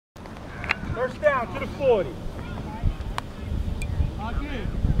First down to the 40.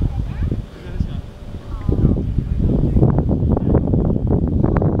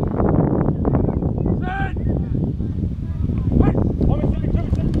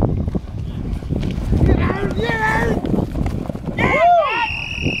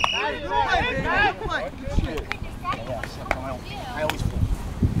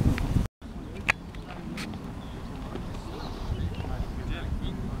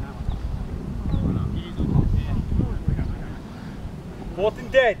 Fourth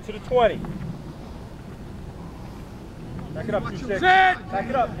and dead to the 20. Back it up, 2-6. Back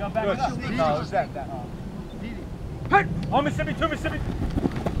it up. Good. No, it was that. Hey! Oh, Mississippi, 2 Mississippi.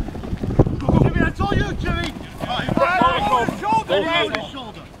 Jimmy, that's all you, Jimmy. Lower the shoulder. Lower the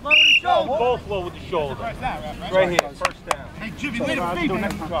shoulder. Lower the shoulder. Both low with the shoulder. Right here, first down. Hey, Jimmy, way to feed me.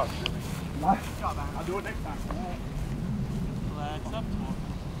 Good job. I'll do it next time. That's up to him.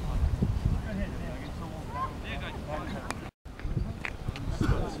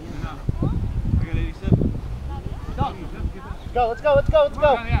 Let's go.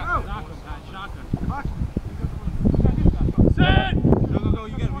 Set! Go,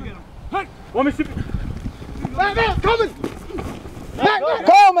 you get him. Hey! One Mississippi. Matt, coming!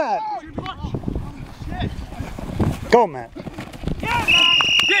 Go, Matt! Go, Matt. Yeah,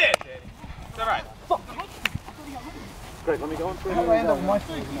 Daddy. It's all right. Greg, let me go in for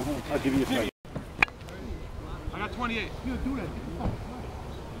I'll give you a second. I got 28. You do that.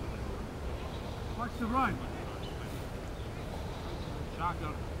 Watch the run.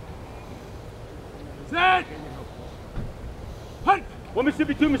 Shotgun. Set! Hey! 1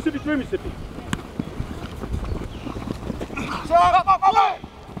 Mississippi, 2 Mississippi, 3 Mississippi.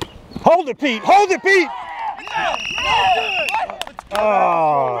 Hold it, Pete! Hold it, Pete!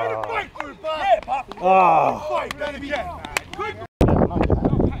 Oh. Oh.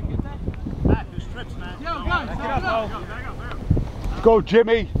 Go,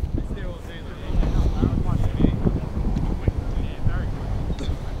 Jimmy!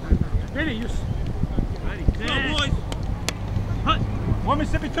 Vinny, you Ready. Go, boys. 1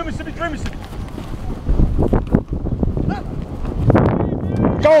 Mississippi, 2 Mississippi, 3 Mississippi.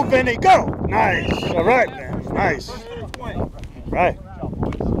 Go, Vinny, go! Nice. All right, man. Nice. Right.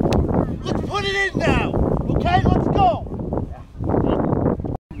 Let's put it in now. Okay, let's go.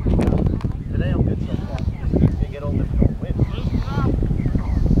 Today I'm good so far. You get older, you don't win.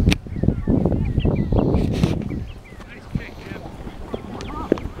 Nice kick, Jim.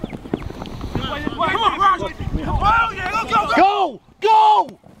 Come on, Rouch! Oh, yeah, Go! Go!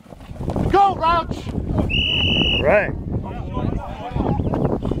 Go, Rouch! Right.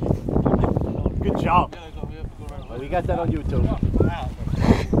 Good job. Well, we got that on YouTube.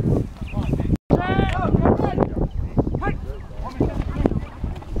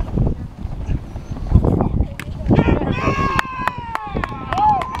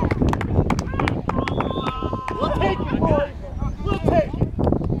 We'll take it, boys. We'll take it.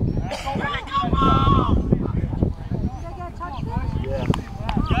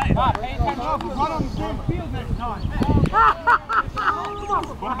 Pay attention. Run on the same field next time.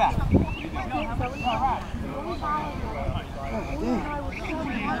 Quarterback.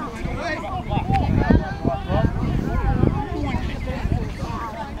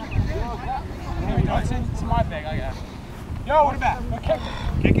 It's my bag, I got it. Yo, quarterback. Go kick it.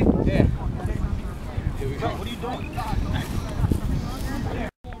 Kick it? Yeah. Here we go. What are you doing?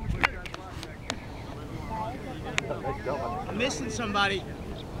 I'm missing somebody.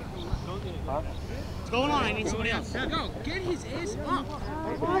 Huh? What's going on? I need somebody else. Go, get his ass up.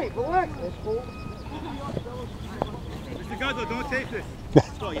 Hey, relax. Mr. Guzzo, don't tape this.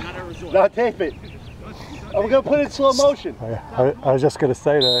 Go, you're not a resort. No, tape it. I'm going to put it in slow motion. I was just going to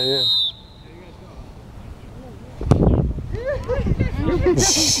say that, yeah.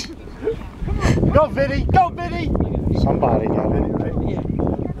 Go, Vinny. Go, Vinny. Somebody got it, right? Yeah.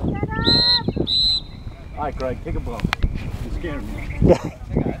 All right, Greg, take a blow. You're scaring me.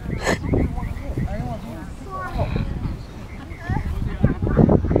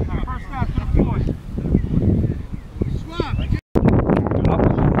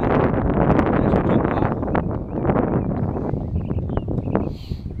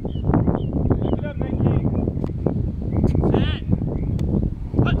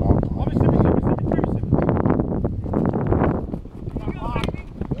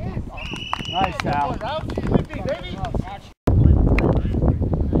 Nice, Al.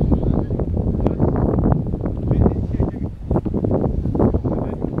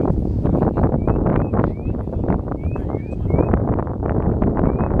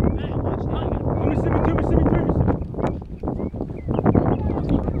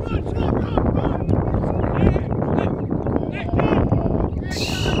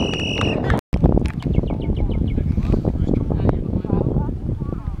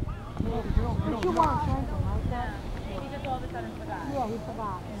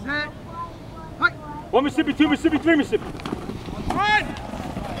 Set. One Mississippi, two Mississippi, three Mississippi. Run!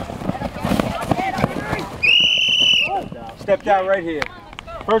 Step down right here.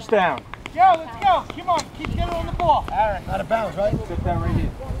 First down. Go, let's go. Come on, keep getting on the ball. Out of bounds, right? Step down right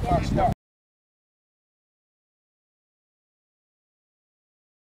here.